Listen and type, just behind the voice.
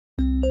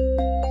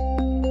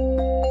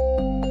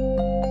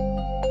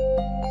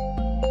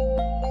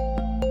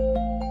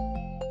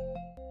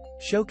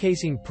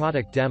showcasing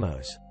product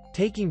demos,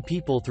 taking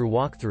people through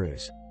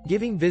walkthroughs,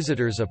 giving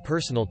visitors a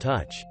personal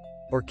touch,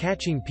 or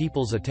catching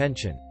people's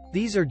attention.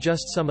 These are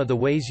just some of the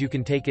ways you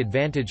can take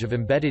advantage of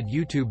embedded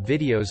YouTube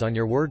videos on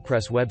your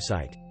WordPress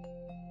website.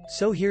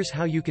 So here's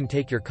how you can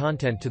take your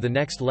content to the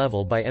next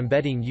level by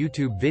embedding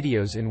YouTube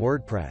videos in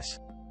WordPress.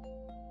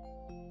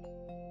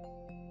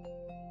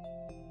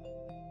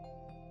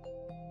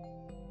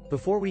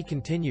 Before we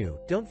continue,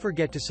 don't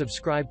forget to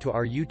subscribe to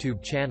our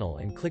YouTube channel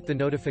and click the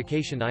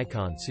notification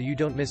icon so you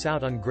don't miss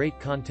out on great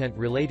content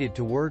related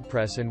to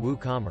WordPress and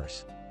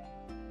WooCommerce.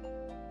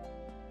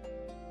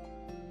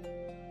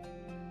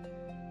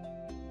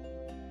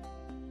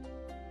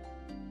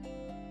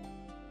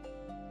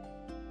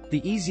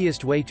 The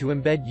easiest way to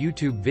embed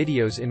YouTube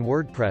videos in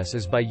WordPress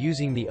is by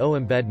using the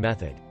Embed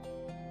method.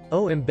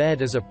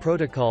 Embed is a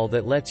protocol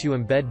that lets you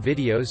embed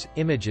videos,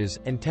 images,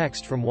 and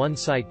text from one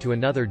site to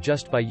another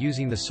just by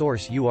using the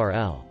source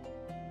URL.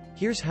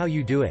 Here's how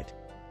you do it.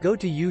 Go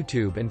to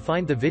YouTube and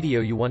find the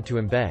video you want to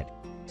embed.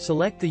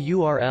 Select the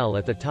URL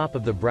at the top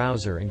of the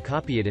browser and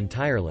copy it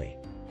entirely.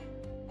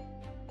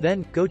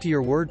 Then, go to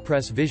your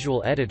WordPress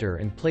visual editor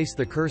and place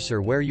the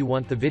cursor where you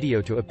want the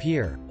video to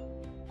appear.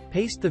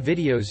 Paste the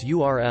video's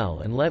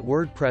URL and let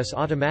WordPress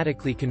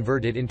automatically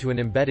convert it into an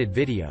embedded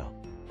video.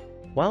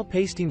 While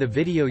pasting the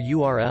video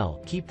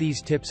URL, keep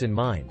these tips in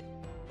mind.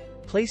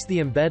 Place the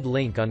embed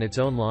link on its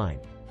own line.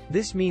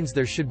 This means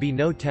there should be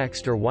no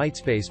text or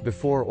whitespace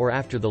before or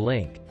after the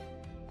link.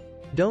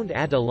 Don't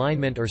add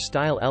alignment or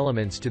style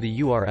elements to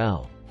the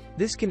URL.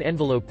 This can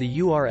envelope the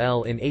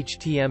URL in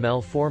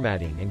HTML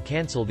formatting and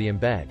cancel the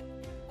embed.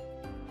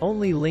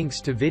 Only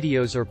links to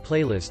videos or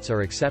playlists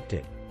are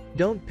accepted.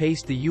 Don't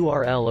paste the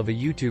URL of a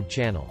YouTube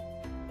channel.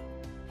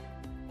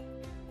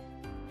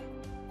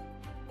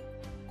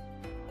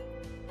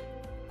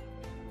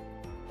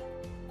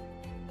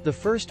 The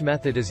first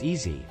method is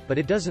easy, but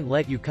it doesn't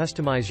let you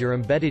customize your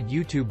embedded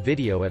YouTube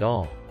video at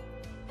all.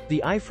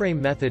 The iframe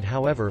method,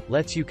 however,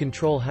 lets you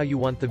control how you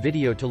want the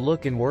video to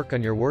look and work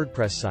on your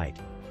WordPress site.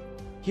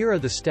 Here are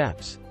the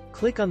steps.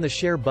 Click on the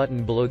share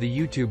button below the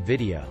YouTube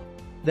video.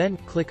 Then,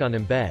 click on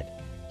Embed.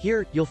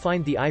 Here, you'll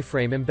find the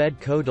iframe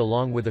embed code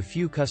along with a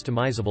few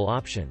customizable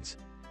options.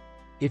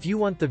 If you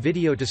want the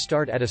video to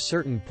start at a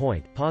certain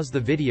point, pause the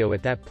video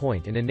at that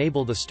point and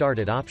enable the Start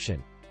At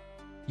option.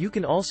 You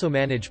can also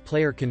manage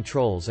player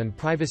controls and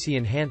privacy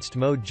enhanced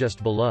mode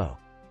just below.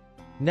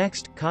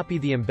 Next, copy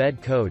the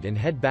embed code and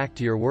head back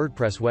to your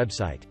WordPress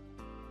website.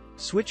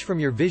 Switch from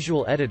your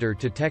visual editor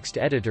to text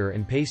editor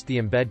and paste the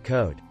embed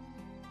code.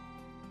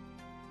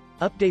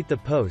 Update the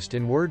post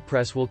and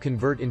WordPress will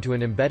convert into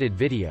an embedded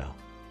video.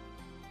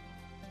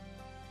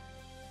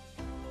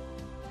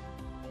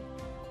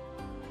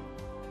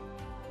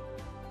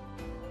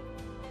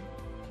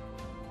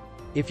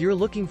 If you're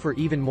looking for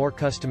even more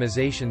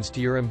customizations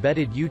to your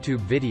embedded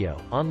YouTube video,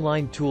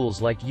 online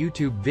tools like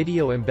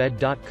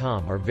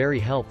YouTube-WordPress are very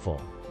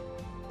helpful.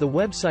 The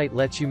website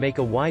lets you make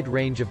a wide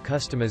range of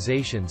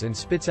customizations and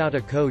spits out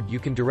a code you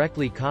can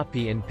directly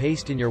copy and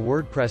paste in your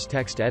WordPress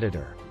text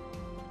editor.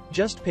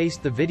 Just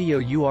paste the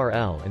video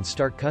URL and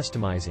start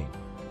customizing.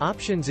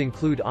 Options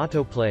include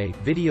autoplay,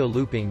 video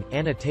looping,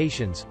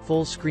 annotations,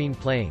 full screen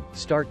playing,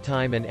 start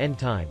time and end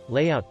time,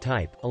 layout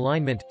type,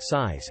 alignment,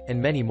 size,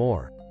 and many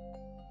more.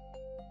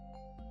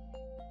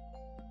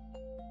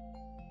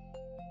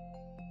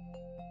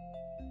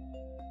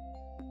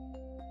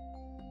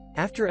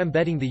 After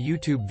embedding the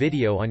YouTube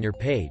video on your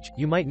page,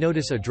 you might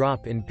notice a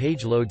drop in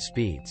page load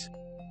speeds.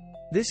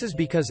 This is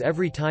because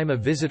every time a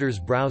visitor's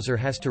browser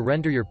has to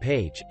render your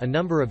page, a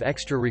number of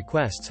extra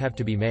requests have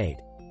to be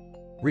made.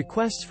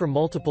 Requests for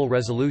multiple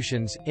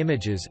resolutions,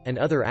 images, and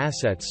other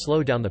assets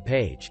slow down the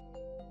page.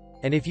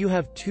 And if you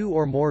have 2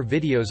 or more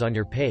videos on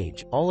your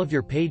page, all of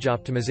your page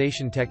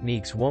optimization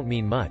techniques won't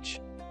mean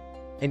much.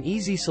 An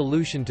easy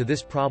solution to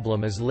this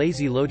problem is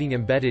lazy loading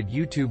embedded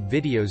YouTube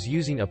videos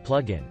using a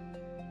plugin.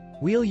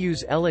 We'll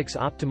use Elix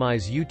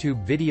Optimize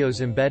YouTube Videos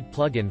Embed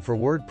plugin for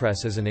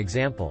WordPress as an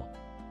example.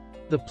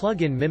 The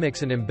plugin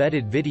mimics an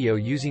embedded video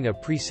using a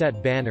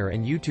preset banner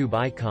and YouTube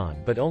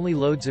icon but only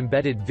loads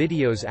embedded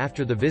videos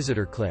after the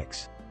visitor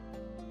clicks.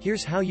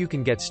 Here's how you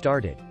can get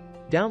started.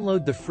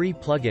 Download the free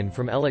plugin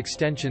from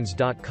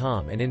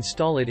lextensions.com and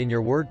install it in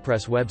your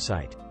WordPress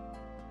website.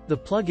 The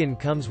plugin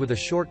comes with a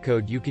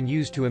shortcode you can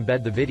use to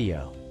embed the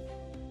video.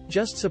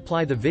 Just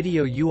supply the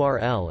video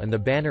URL and the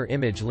banner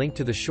image linked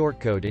to the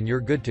shortcode and you're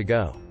good to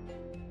go.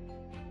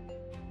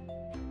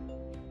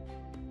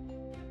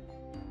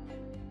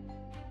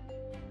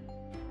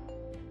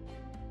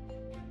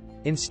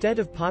 Instead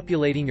of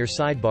populating your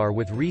sidebar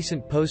with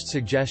recent post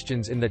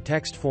suggestions in the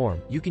text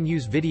form, you can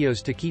use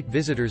videos to keep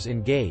visitors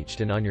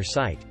engaged and on your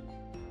site.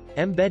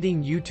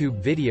 Embedding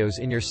YouTube videos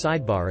in your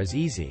sidebar is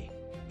easy.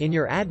 In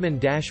your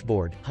admin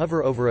dashboard,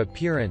 hover over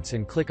Appearance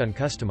and click on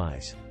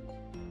Customize.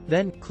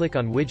 Then, click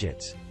on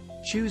Widgets.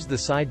 Choose the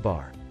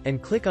sidebar.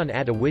 And click on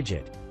Add a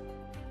widget.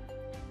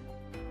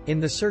 In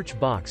the search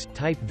box,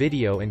 type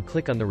video and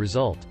click on the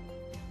result.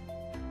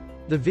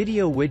 The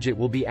video widget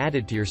will be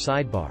added to your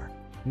sidebar.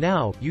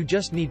 Now, you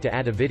just need to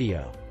add a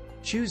video.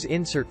 Choose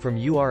Insert from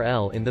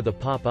URL into the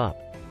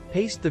pop-up.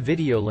 Paste the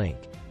video link.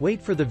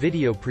 Wait for the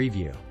video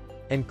preview.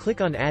 And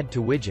click on Add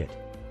to Widget.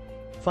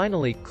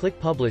 Finally, click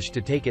Publish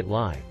to take it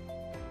live.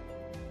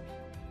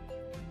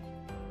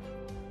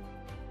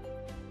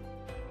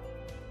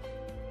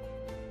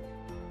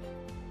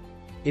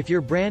 If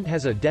your brand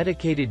has a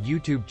dedicated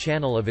YouTube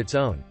channel of its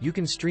own, you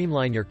can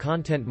streamline your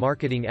content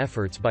marketing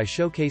efforts by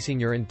showcasing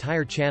your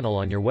entire channel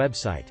on your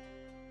website.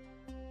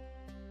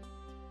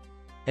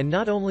 And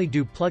not only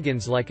do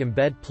plugins like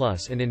Embed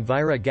Plus and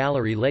Envira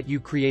Gallery let you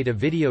create a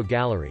video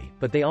gallery,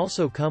 but they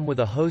also come with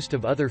a host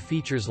of other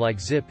features like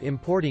zip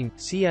importing,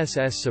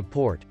 CSS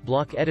support,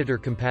 block editor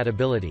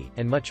compatibility,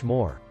 and much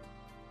more.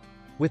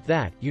 With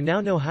that, you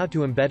now know how to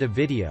embed a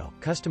video,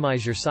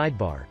 customize your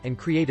sidebar, and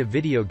create a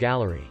video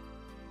gallery.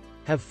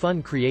 Have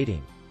fun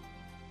creating.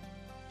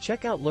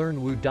 Check out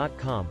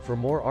learnwoo.com for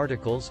more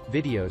articles,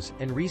 videos,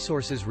 and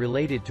resources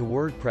related to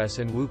WordPress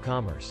and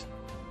WooCommerce.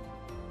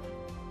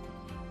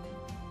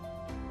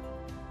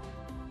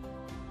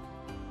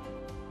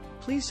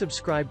 Please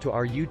subscribe to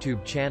our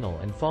YouTube channel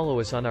and follow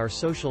us on our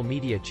social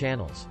media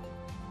channels.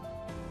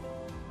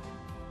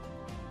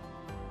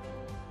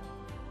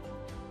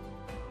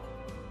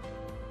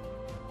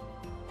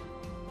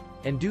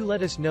 And do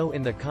let us know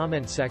in the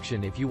comment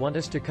section if you want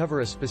us to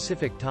cover a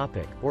specific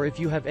topic, or if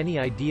you have any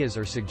ideas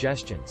or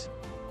suggestions.